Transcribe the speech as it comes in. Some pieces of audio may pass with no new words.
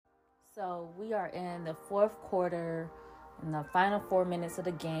So we are in the fourth quarter, in the final 4 minutes of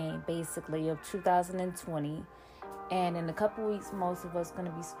the game, basically of 2020. And in a couple weeks, most of us going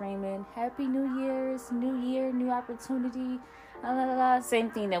to be screaming, "Happy New Year's, New Year, new opportunity." La, la, la, la. Same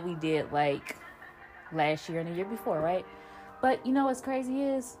thing that we did like last year and the year before, right? But you know what's crazy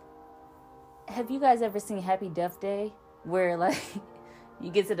is, have you guys ever seen Happy Death Day? Where like you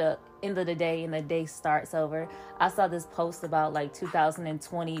get to the end of the day and the day starts over. I saw this post about like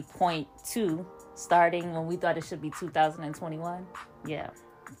 2020.2 starting when we thought it should be 2021. Yeah.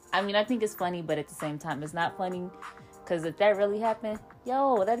 I mean, I think it's funny, but at the same time, it's not funny. Because if that really happened,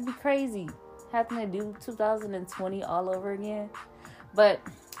 yo, that'd be crazy. Having to do 2020 all over again. But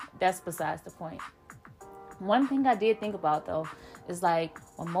that's besides the point. One thing I did think about, though, is like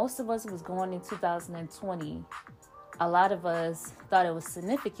when most of us was going in 2020, a lot of us thought it was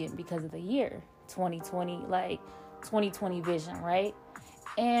significant because of the year 2020, like 2020 vision, right?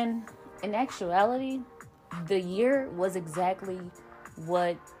 And in actuality, the year was exactly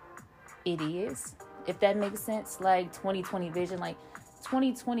what it is, if that makes sense. Like 2020 vision, like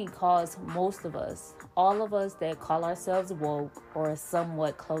 2020 caused most of us, all of us that call ourselves woke or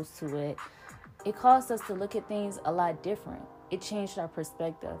somewhat close to it, it caused us to look at things a lot different. It changed our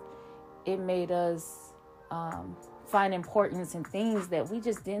perspective. It made us find importance in things that we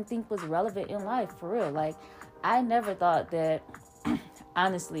just didn't think was relevant in life, for real. Like, I never thought that,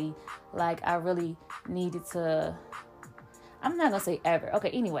 honestly, like I really needed to, I'm not gonna say ever.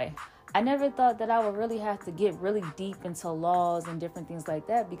 Okay, anyway, I never thought that I would really have to get really deep into laws and different things like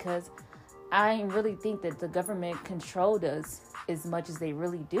that, because I didn't really think that the government controlled us as much as they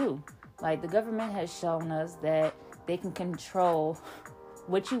really do. Like, the government has shown us that they can control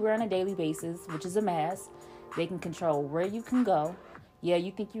what you wear on a daily basis, which is a mask. They can control where you can go. Yeah,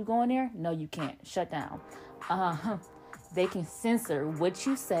 you think you're going there? No, you can't. Shut down. Uh, they can censor what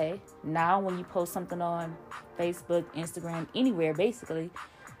you say. Now, when you post something on Facebook, Instagram, anywhere, basically,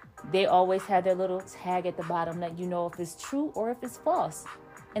 they always have their little tag at the bottom that you know if it's true or if it's false.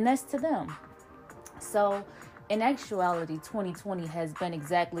 And that's to them. So, in actuality, 2020 has been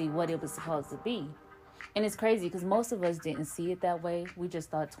exactly what it was supposed to be. And it's crazy because most of us didn't see it that way. We just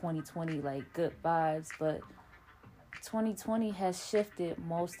thought 2020 like good vibes, but 2020 has shifted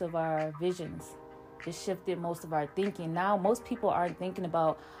most of our visions. It shifted most of our thinking. Now most people aren't thinking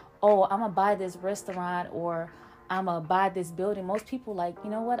about, oh, I'm gonna buy this restaurant or I'm gonna buy this building. Most people like, you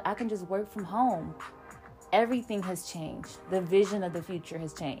know what? I can just work from home. Everything has changed. The vision of the future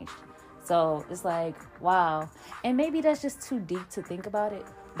has changed. So it's like, wow. And maybe that's just too deep to think about it,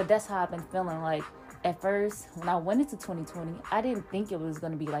 but that's how I've been feeling. Like, at first, when I went into 2020, I didn't think it was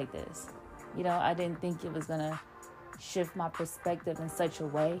going to be like this. You know, I didn't think it was going to shift my perspective in such a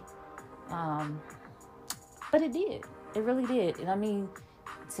way. Um, but it did. It really did. And I mean,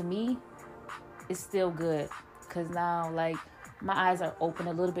 to me, it's still good. Because now, like, my eyes are open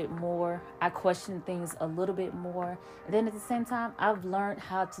a little bit more. I question things a little bit more. And then at the same time, I've learned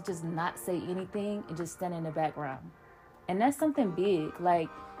how to just not say anything and just stand in the background. And that's something big. Like,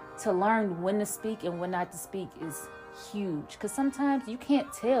 to learn when to speak and when not to speak is huge. Because sometimes you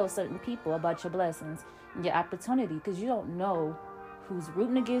can't tell certain people about your blessings and your opportunity because you don't know who's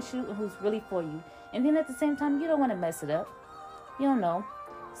rooting against you and who's really for you. And then at the same time, you don't want to mess it up. You don't know.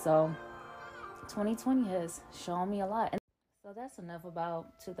 So 2020 has shown me a lot. And so that's enough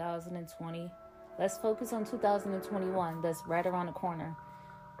about 2020. Let's focus on 2021. That's right around the corner.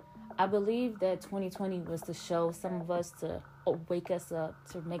 I believe that 2020 was to show some of us, to wake us up,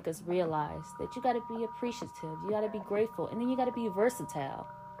 to make us realize that you got to be appreciative, you got to be grateful, and then you got to be versatile.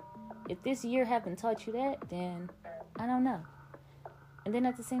 If this year haven't taught you that, then I don't know. And then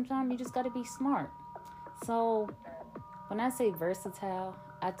at the same time, you just got to be smart. So when I say versatile,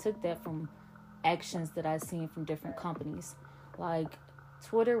 I took that from actions that I've seen from different companies. Like,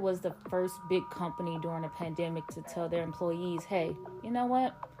 Twitter was the first big company during the pandemic to tell their employees, hey, you know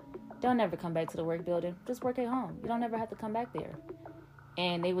what? Don't ever come back to the work building. Just work at home. You don't ever have to come back there.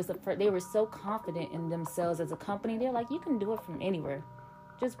 And they were so confident in themselves as a company. They're like, you can do it from anywhere.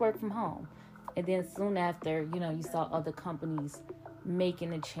 Just work from home. And then soon after, you know, you saw other companies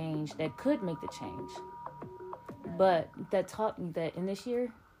making a change that could make the change. But that taught me that in this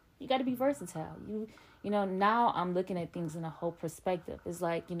year, you got to be versatile. You know, now I'm looking at things in a whole perspective. It's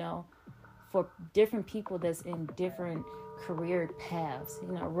like, you know, for different people that's in different career paths,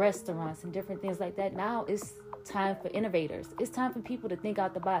 you know, restaurants and different things like that. Now it's time for innovators. It's time for people to think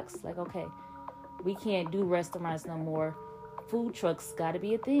out the box. Like, okay, we can't do restaurants no more. Food trucks got to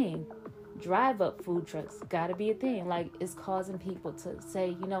be a thing. Drive up food trucks got to be a thing. Like, it's causing people to say,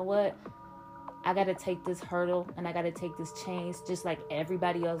 you know what? I got to take this hurdle and I got to take this change just like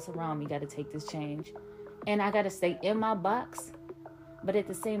everybody else around me got to take this change. And I got to stay in my box, but at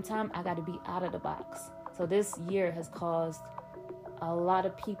the same time, I got to be out of the box. So this year has caused a lot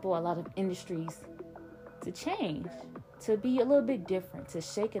of people, a lot of industries to change, to be a little bit different, to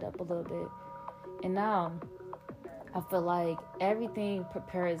shake it up a little bit. And now I feel like everything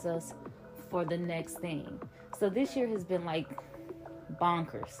prepares us for the next thing. So this year has been like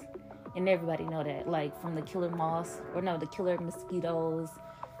bonkers. And everybody know that, like from the killer the killer mosquitoes,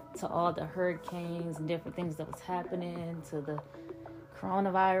 to all the hurricanes and different things that was happening, to the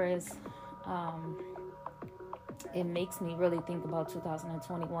coronavirus. It makes me really think about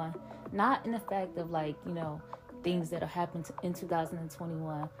 2021, not in the fact of like, things that have happened in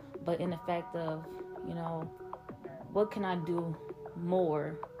 2021, but in the fact of, what can I do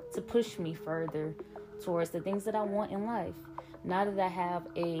more to push me further towards the things that I want in life? Now that I have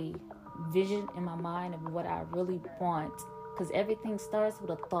a vision in my mind of what I really want, because everything starts with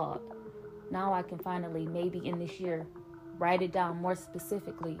a thought. Now I can finally, maybe in this year, write it down more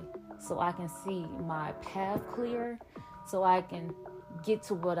specifically so I can see my path clear, so I can get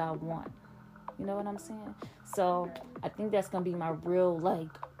to what I want. You know what I'm saying? So I think that's going to be my real, like,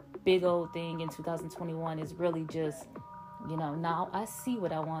 big old thing in 2021 is really just, now I see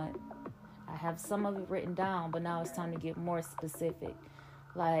what I want. I have some of it written down, but now it's time to get more specific.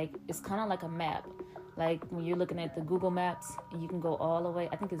 Like, it's kind of like a map. Like when you're looking at the Google Maps and you can go all the way,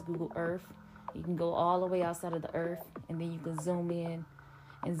 I think it's Google Earth. You can go all the way outside of the earth, and then you can zoom in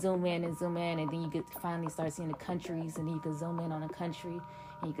and zoom in and zoom in, and then you get to finally start seeing the countries, and then you can zoom in on a country,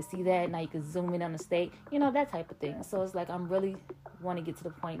 and you can see that. Now you can zoom in on a state, that type of thing. So it's like I'm really want to get to the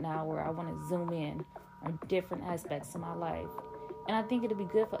point now where I want to zoom in on different aspects of my life, and I think it'll be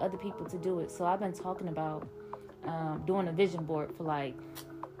good for other people to do it. So I've been talking about doing a vision board for like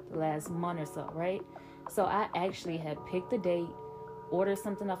the last month or so, right? So I actually have picked a date, ordered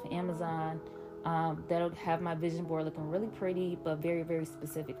something off of Amazon. That'll have my vision board looking really pretty, but very, very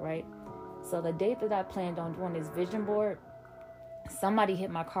specific, right? So the date that I planned on doing this vision board, somebody hit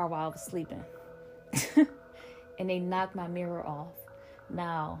my car while I was sleeping. And they knocked my mirror off.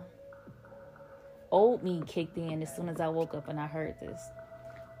 Now, old me kicked in as soon as I woke up and I heard this.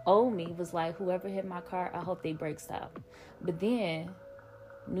 Old me was like, whoever hit my car, I hope they brakes stop. But then,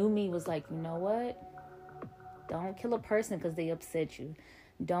 new me was like, you know what? Don't kill a person because they upset you.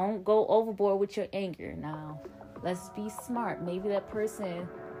 Don't go overboard with your anger. Now, let's be smart. Maybe that person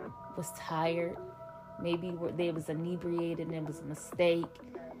was tired. Maybe they was inebriated and it was a mistake.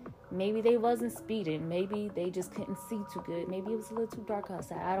 Maybe they wasn't speeding. Maybe they just couldn't see too good. Maybe it was a little too dark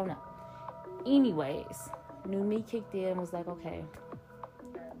outside. I don't know. Anyways, new me kicked in and was like, okay,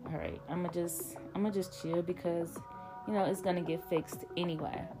 all right, I'm gonna just chill because, it's gonna get fixed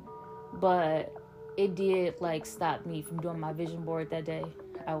anyway. But it did like stop me from doing my vision board that day.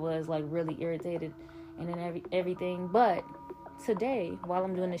 I was like really irritated and then everything. But today, while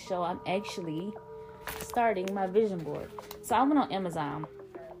I'm doing the show, I'm actually starting my vision board. So I went on Amazon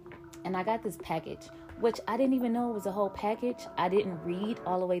and I got this package, which I didn't even know it was a whole package. I didn't read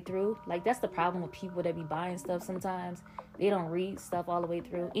all the way through. Like, that's the problem with people that be buying stuff sometimes. They don't read stuff all the way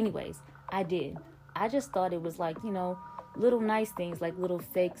through. Anyways, I did. I just thought it was like, little nice things, like little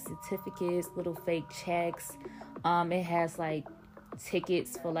fake certificates, little fake checks. It has like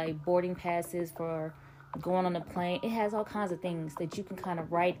tickets for like boarding passes for going on the plane. It has all kinds of things that you can kind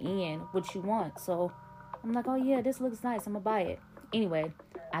of write in what you want. So I'm like, oh yeah, this looks nice, I'm gonna buy it. Anyway,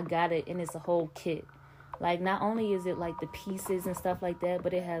 I got it, and it's a whole kit. Like, not only is it like the pieces and stuff like that,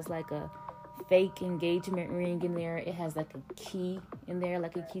 but it has like a fake engagement ring in there. It has like a key in there,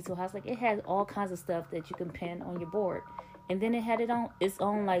 like a key to a house. Like, it has all kinds of stuff that you can pin on your board. And then it had its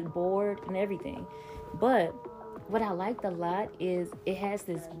own like board and everything. But what I liked a lot is it has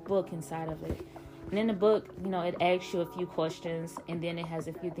this book inside of it. And in the book, it asks you a few questions, and then it has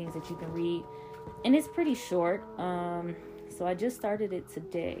a few things that you can read. And it's pretty short. So I just started it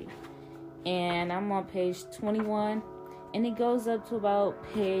today. And I'm on page 21. And it goes up to about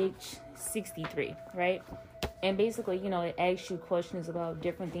page 63, right? And basically, it asks you questions about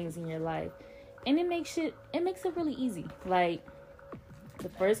different things in your life. And it makes it really easy. Like, the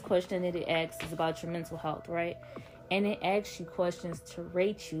first question that it asks is about your mental health, right? And it asks you questions to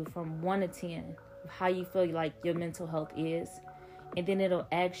rate you from 1 to 10, how you feel like your mental health is. And then it'll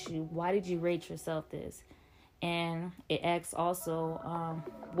ask you, why did you rate yourself this? And it asks also,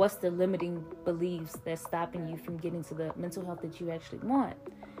 what's the limiting beliefs that's stopping you from getting to the mental health that you actually want?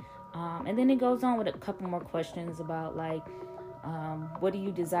 And then it goes on with a couple more questions about like, what do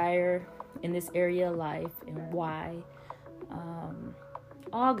you desire in this area of life and why?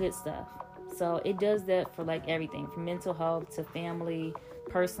 All good stuff. So it does that for like everything from mental health to family,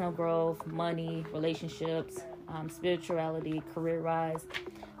 personal growth, money, relationships, spirituality, career wise.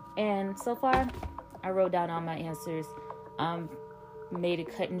 And so far, I wrote down all my answers. Made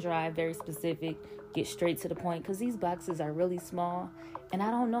it cut and dry, very specific, get straight to the point, because these boxes are really small and I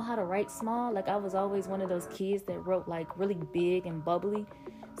don't know how to write small. Like, I was always one of those kids that wrote like really big and bubbly,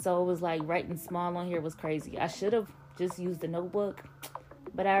 so it was like writing small on here was crazy. I should have just used a notebook,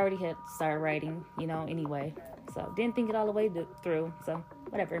 but I already had started writing, anyway, so didn't think it all the way through, so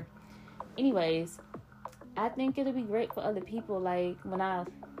whatever. Anyways, I think it'll be great for other people. Like, when I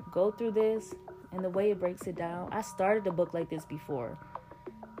go through this and the way it breaks it down, I started a book like this before.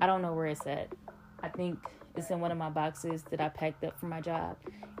 I don't know where it's at. I think it's in one of my boxes that I packed up for my job.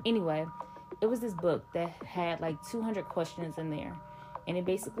 Anyway, it was this book that had like 200 questions in there. And it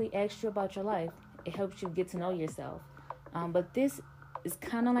basically asks you about your life. It helps you get to know yourself. But this is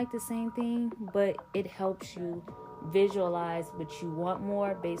kind of like the same thing, but it helps you visualize what you want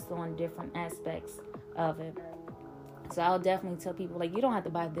more based on different aspects of it. So I'll definitely tell people, like, you don't have to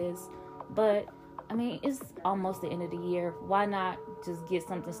buy this, but I mean, it's almost the end of the year. Why not just get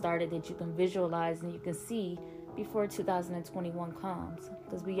something started that you can visualize and you can see before 2021 comes?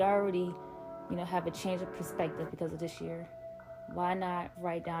 Because we already, have a change of perspective because of this year. Why not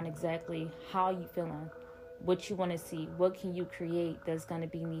write down exactly how you feeling, what you want to see, what can you create that's going to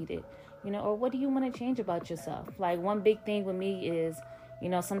be needed, or what do you want to change about yourself? Like, one big thing with me is,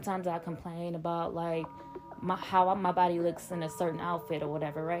 sometimes I complain about like how my body looks in a certain outfit or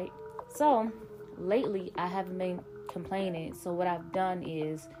whatever, right? So lately I haven't been complaining. So what I've done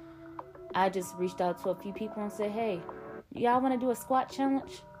is I just reached out to a few people and said, hey, y'all want to do a squat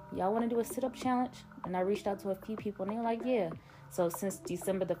challenge? Y'all want to do a sit-up challenge? And I reached out to a few people and they're like, yeah. So since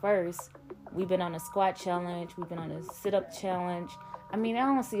December the 1st, we've been on a squat challenge. We've been on a sit-up challenge. I mean, I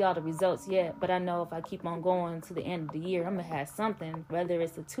don't see all the results yet, but I know if I keep on going to the end of the year, I'm going to have something, whether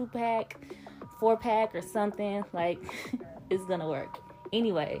it's a 2-pack, 4-pack, or something. Like, it's going to work.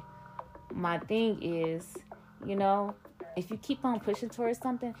 Anyway, my thing is, if you keep on pushing towards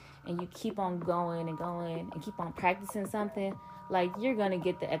something and you keep on going and keep on practicing something, like, you're going to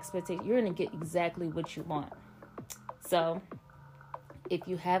get the expectation. You're going to get exactly what you want. So if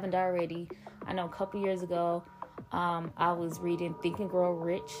you haven't already, I know a couple years ago, I was reading Think and Grow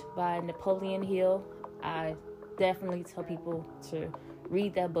Rich by Napoleon Hill. I definitely tell people to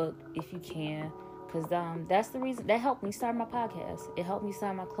read that book if you can, because that's the reason that helped me start my podcast. It helped me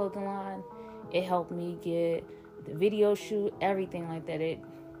start my clothing line. It helped me get the video shoot, everything like that.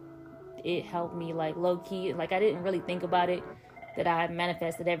 It helped me, like, low key. Like, I didn't really think about it that I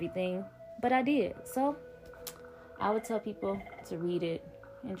manifested everything, but I did. So I would tell people to read it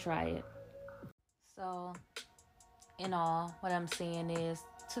and try it. So in all, what I'm saying is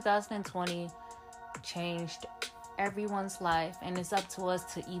 2020 changed everyone's life, and it's up to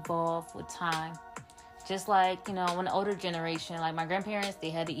us to evolve with time. Just like, when the older generation, like my grandparents, they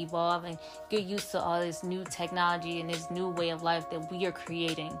had to evolve and get used to all this new technology and this new way of life that we are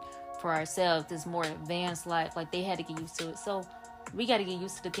creating for ourselves, this more advanced life. Like, they had to get used to it. So we got to get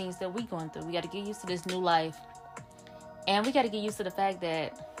used to the things that we're going through. We got to get used to this new life. And we got to get used to the fact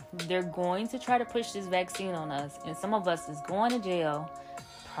that they're going to try to push this vaccine on us. And some of us is going to jail.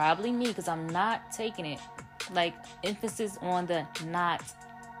 Probably me, because I'm not taking it. Like, emphasis on the not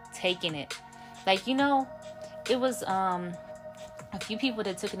taking it. Like, it was a few people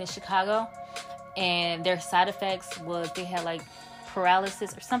that took it in Chicago, and their side effects was they had like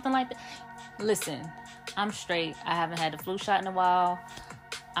paralysis or something like that. Listen, I'm straight. I haven't had the flu shot in a while.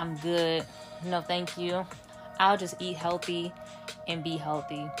 I'm good. No, thank you. I'll just eat healthy and be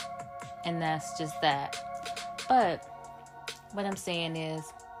healthy. And that's just that. But what I'm saying is,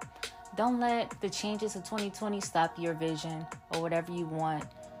 don't let the changes of 2020 stop your vision or whatever you want.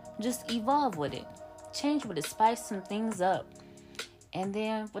 Just evolve with it. Change with it. Spice some things up. And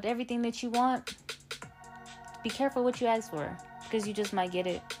then with everything that you want, be careful what you ask for, because you just might get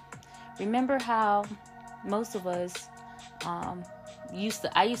it. Remember how most of us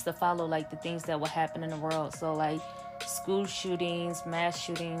I used to follow like the things that would happen in the world. So like school shootings, mass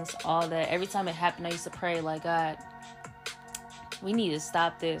shootings, all that. Every time it happened, I used to pray, like, God, we need to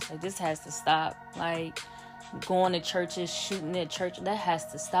stop this. Like, this has to stop. Like, going to churches, shooting at church, that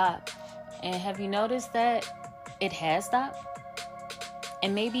has to stop. And have you noticed that it has stopped?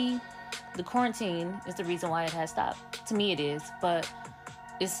 And maybe the quarantine is the reason why it has stopped. To me it is, but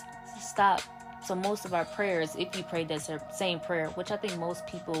it's stopped. So most of our prayers, if you prayed that same prayer, which I think most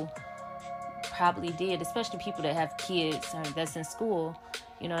people probably did, especially people that have kids or that's in school,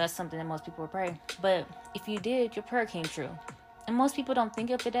 that's something that most people would pray. But if you did, your prayer came true. And most people don't think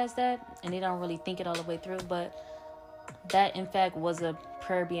of it as that, and they don't really think it all the way through, but that, in fact, was a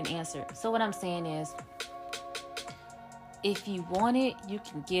prayer being answered. So what I'm saying is, if you want it, you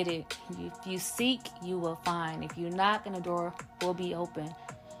can get it. If you seek, you will find. If you knock, and the door will be open.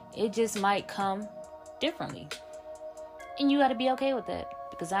 It just might come differently. And you got to be okay with that.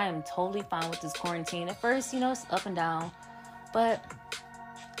 Because I am totally fine with this quarantine. At first, it's up and down. But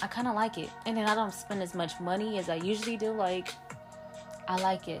I kind of like it. And then I don't spend as much money as I usually do. Like, I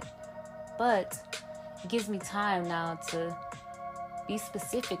like it. But it gives me time now to be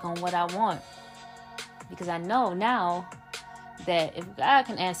specific on what I want. Because I know now that if God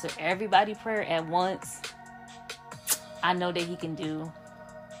can answer everybody's prayer at once, I know that he can do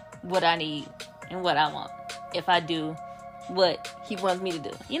what I need and what I want. If I do what he wants me to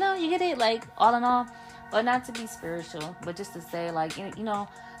do. You get it? Like, all in all. But not to be spiritual, but just to say, like,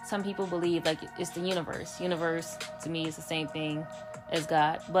 some people believe, like, it's the universe. Universe, to me, is the same thing as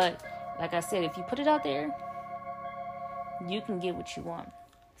God. But, like I said, if you put it out there, you can get what you want.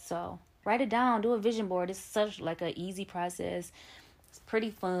 So, write it down. Do a vision board. It's such, like, an easy process. It's pretty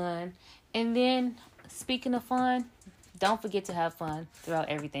fun. And then, speaking of fun, don't forget to have fun throughout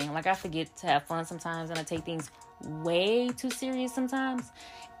everything. Like, I forget to have fun sometimes, and I take things way too serious sometimes.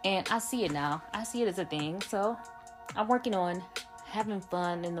 And I see it now. I see it as a thing. So I'm working on having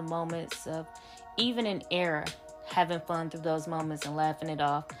fun in the moments of, even in error, having fun through those moments and laughing it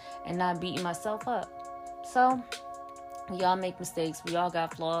off and not beating myself up. So we all make mistakes. We all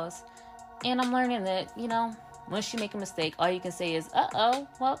got flaws. And I'm learning that, once you make a mistake, all you can say is,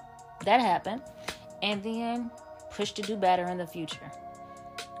 well, that happened. And then push to do better in the future.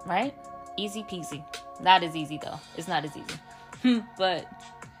 Right? Easy peasy. Not as easy, though. It's not as easy. But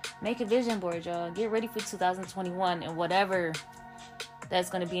make a vision board, y'all. Get ready for 2021 and whatever that's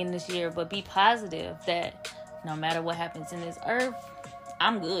going to be in this year. But be positive that no matter what happens in this earth,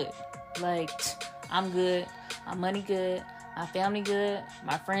 I'm good. Like, I'm good. My money good. My family good.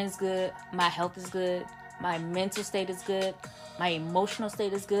 My friends good. My health is good. My mental state is good. My emotional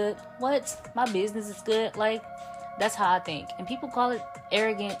state is good. My business is good. Like, that's how I think. And people call it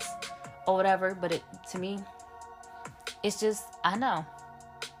arrogance or whatever, but to me, it's just, I know.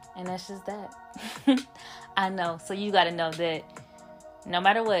 And that's just that. I know. So you got to know that no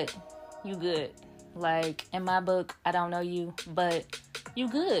matter what, you good. Like, in my book, I don't know you, but you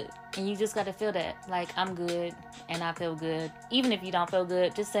good. And you just got to feel that. Like, I'm good and I feel good. Even if you don't feel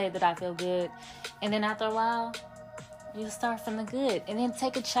good, just say that I feel good. And then after a while, you start feeling good. And then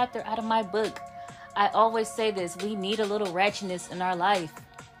take a chapter out of my book. I always say this. We need a little ratchetness in our life.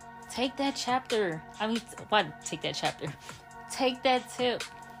 Take that chapter. Take that chapter. Take that tip.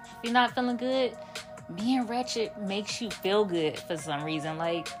 If you're not feeling good, being wretched makes you feel good for some reason.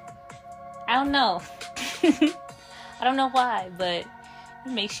 Like, I don't know. I don't know why, but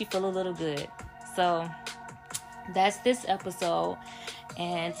it makes you feel a little good. So, that's this episode.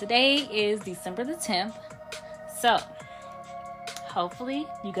 And today is December the 10th. So, hopefully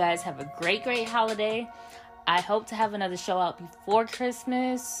you guys have a great, great holiday. I hope to have another show out before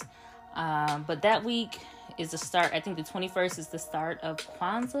Christmas. But that week is the start. I think the 21st is the start of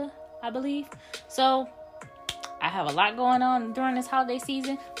Kwanzaa, I believe. So I have a lot going on during this holiday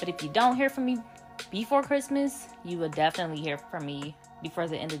season. But if you don't hear from me before Christmas, you will definitely hear from me before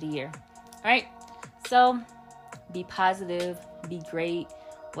the end of the year. All right. So be positive, be great.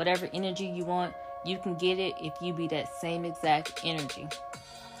 Whatever energy you want, you can get it if you be that same exact energy.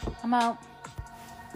 I'm out.